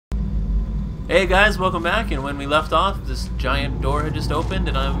Hey guys, welcome back, and when we left off, this giant door had just opened,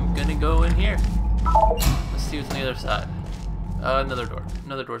 and I'm gonna go in here. Let's see what's on the other side. Another door.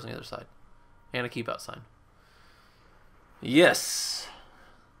 Another door's on the other side. And a keep out sign. Yes!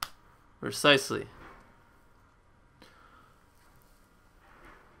 Precisely.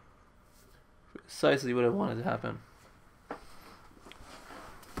 Precisely what I wanted to happen.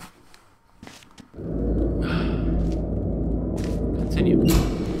 Continue.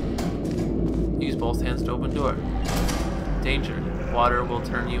 Use both hands to open door. Danger. Water will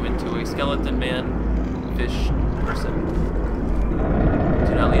turn you into a skeleton man, fish, person.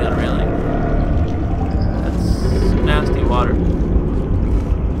 Do not lean on railing. That's nasty water.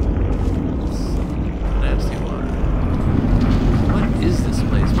 That's nasty water. What is this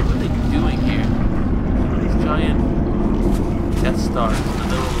place? What are they doing here? These giant Death Stars in the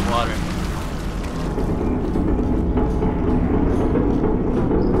middle of the water.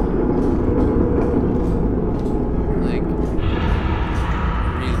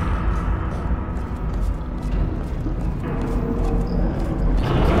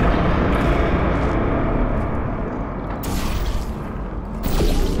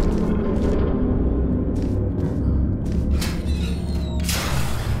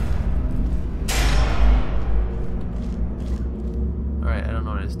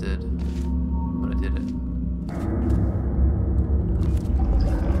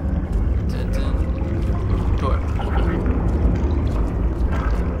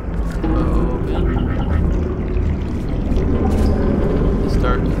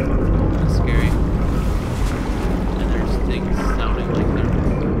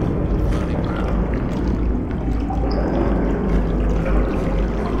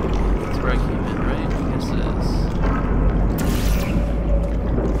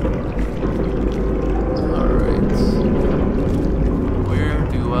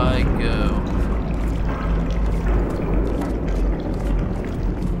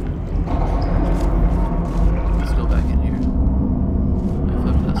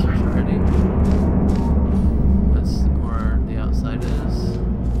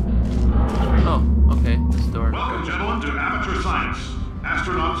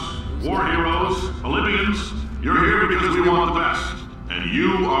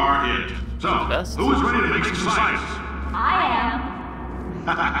 Who is ready to make some science? I am.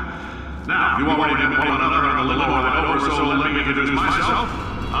 Now, you all ready to put one another on the little right over, so let me introduce myself.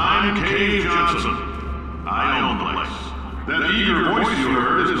 I'm Cave Johnson. I own the place. That eager voice you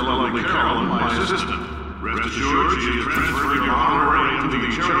heard is the lovely Carolyn, my assistant. Rest assured, she is transferring your honorarium to the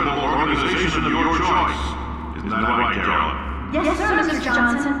charitable organization of your choice. Isn't that right, Carolyn? Yes, sir, Mr.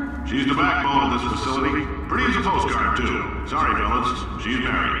 Johnson. She's the backbone of this facility. Pretty as a postcard, too. Sorry, fellas. She's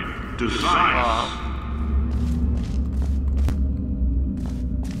married. To science.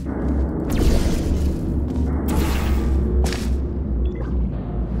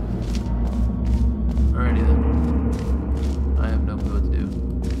 Alrighty then. I have no clue what to do.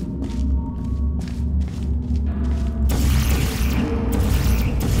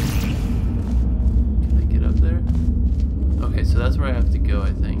 Can I get up there? Okay, so that's where I have to go,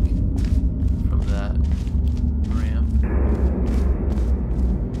 I think. From that ramp.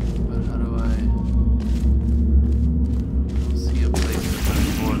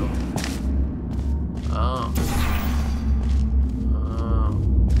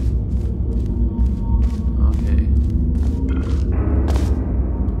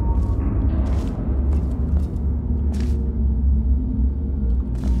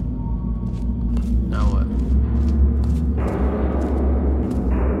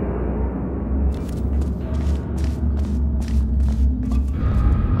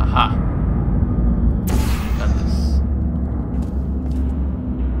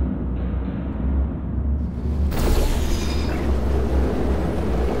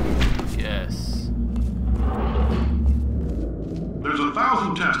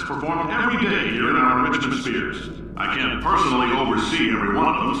 Tests performed every day here in our enrichment spheres. I can't personally oversee every one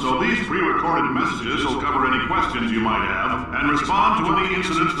of them, so these pre-recorded messages will cover any questions you might have and respond to any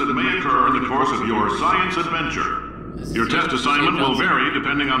incidents that may occur in the course of your science adventure. Your test assignment will vary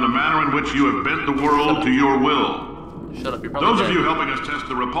depending on the manner in which you have bent the world to your will. Shut up, you're probably Those of you helping us test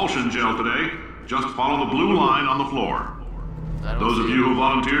the repulsion gel today, just follow the blue line on the floor. Those of you who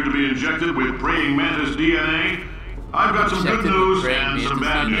volunteered to be injected with praying mantis DNA, I've got some good news and some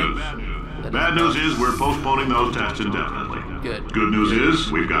bad news. Bad news is we're postponing those tests indefinitely. Good news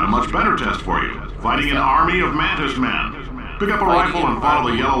is we've got a much better test for you. Fighting an army of mantis men. Pick up a rifle and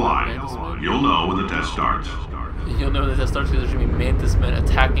follow the yellow line. You'll know when the test starts. You'll know when the test starts because there's going to be mantis men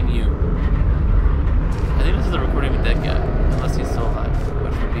attacking you. I think this is the recording of a dead guy, unless he's still alive,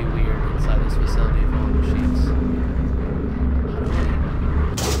 which would be weird inside this facility.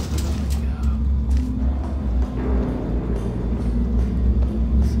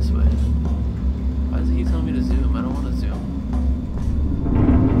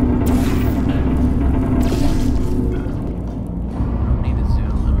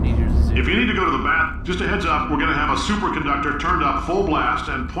 Just a heads up, we're going to have a superconductor turned up full blast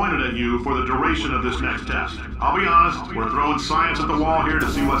and pointed at you for the duration of this next test. I'll be honest, we're throwing science at the wall here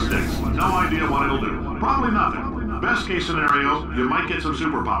to see what sticks. No idea what it'll do. Probably nothing. Best case scenario, you might get some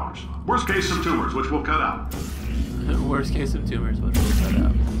superpowers. Worst case, some tumors, which we'll cut out. Worst case, some tumors, which we'll cut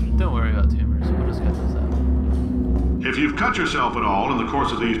out. Don't worry about tumors, we'll just cut those out. If you've cut yourself at all in the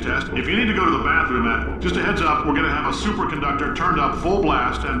course of these tests, if you need to go to the bathroom just a heads up, we're going to have a superconductor turned up full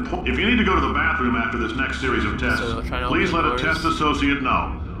blast, and if you need to go to the bathroom after this next series of tests, please let a test associate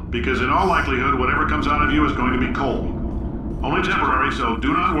know, because in all likelihood, whatever comes out of you is going to be cold. Only temporary, so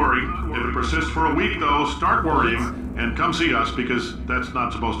do not worry. If it persists for a week, though, start worrying, and come see us, because that's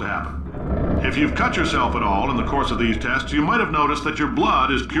not supposed to happen. If you've cut yourself at all in the course of these tests, you might have noticed that your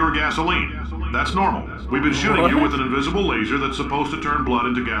blood is pure gasoline. That's normal. We've been shooting you with an invisible laser that's supposed to turn blood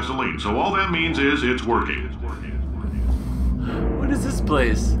into gasoline, so all that means is it's working. What is this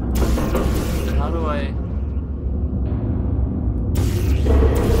place? How do I...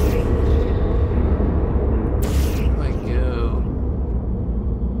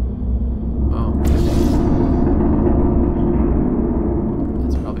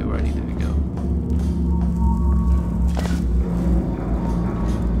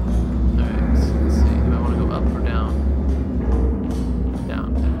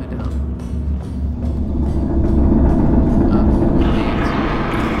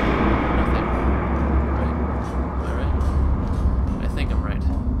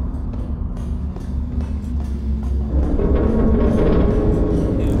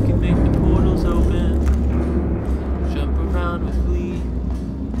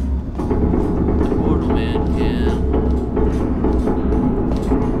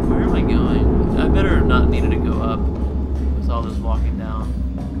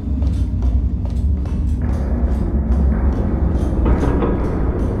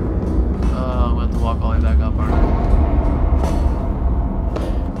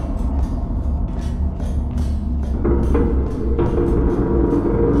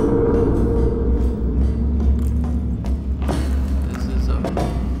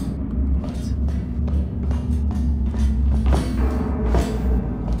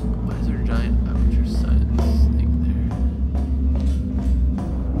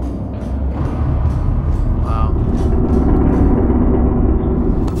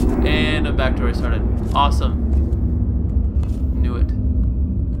 Back to where I started. Awesome. Knew it. I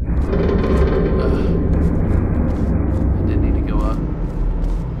didn't need to go up.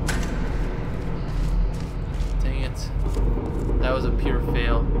 Dang it. That was a pure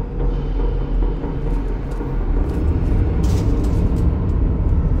fail.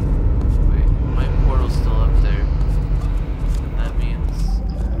 Wait, my portal's still up there. And that means...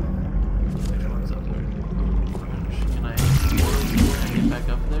 Which one's up there? Can I get back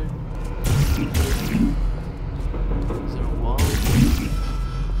up there? Is there a wall?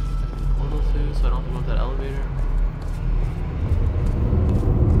 Portal through, so I don't have to go up that elevator?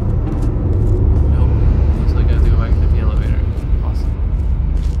 Nope. Looks like I have to go back to the elevator. Awesome.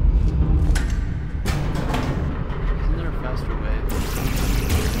 Isn't there a faster way?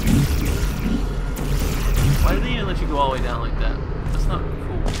 Why did they even let you go all the way down like that? That's not cool.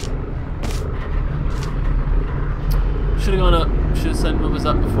 Should have gone up. Should have said what was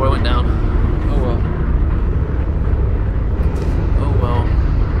up before I went down. Oh well. Oh well.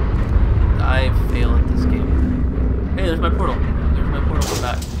 I fail at this game. Hey, there's my portal. There's my portal. We're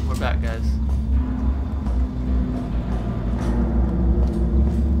back. We're back, guys.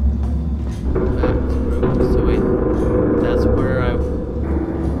 So wait, that's where I...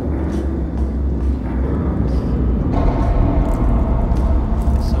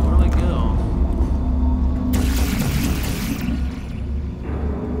 So where do I go?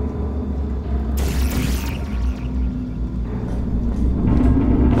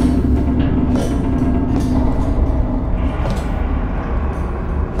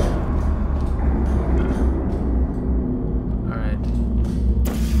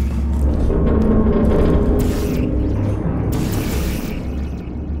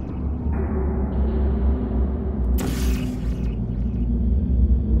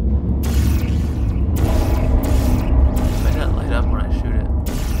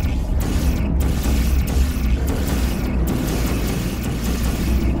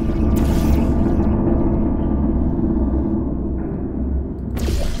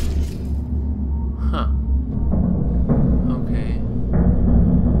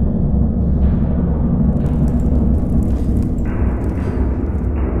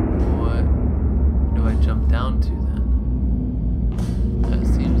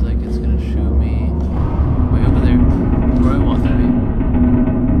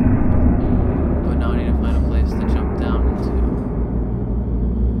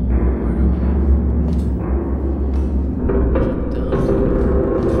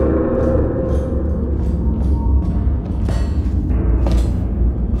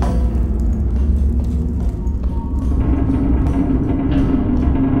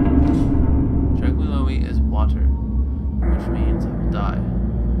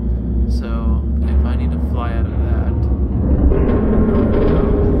 fly out of that.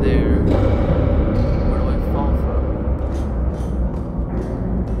 There. Where do I fall from?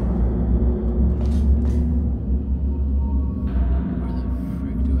 Where the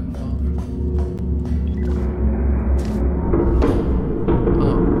frick do I fall from?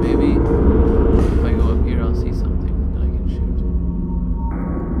 Oh, maybe if I go up here, I'll see something that I can shoot.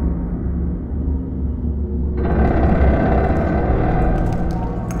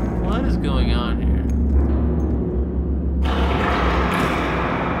 What is going on here?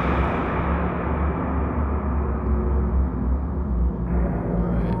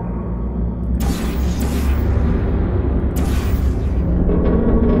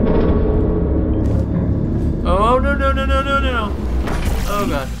 Oh, no, no, no, no, no, no. Oh,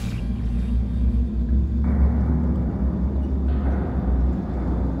 God.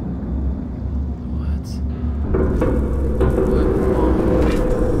 What? What?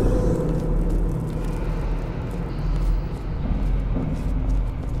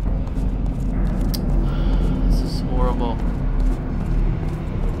 This is horrible.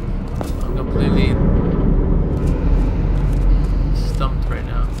 I'm completely stumped right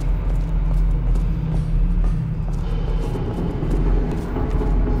now.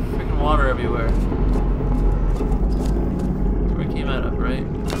 Water everywhere. That's where I came out of, right?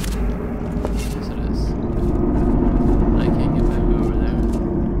 Yes, it is. I can't get back over there.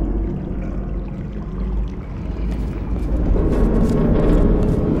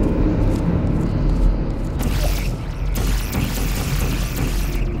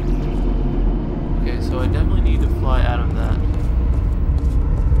 Okay, so I definitely need to fly out of that. I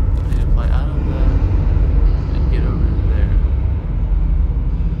need to fly out of that and get over to there.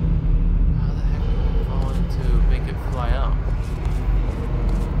 To make it fly out.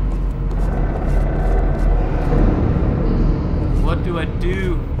 What do I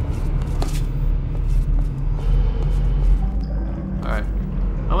do? Alright.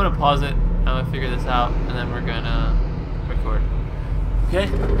 I'm gonna pause it. I'm gonna figure this out and then we're gonna record. Okay?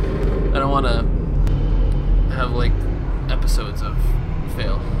 I don't wanna have like episodes of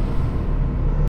fail.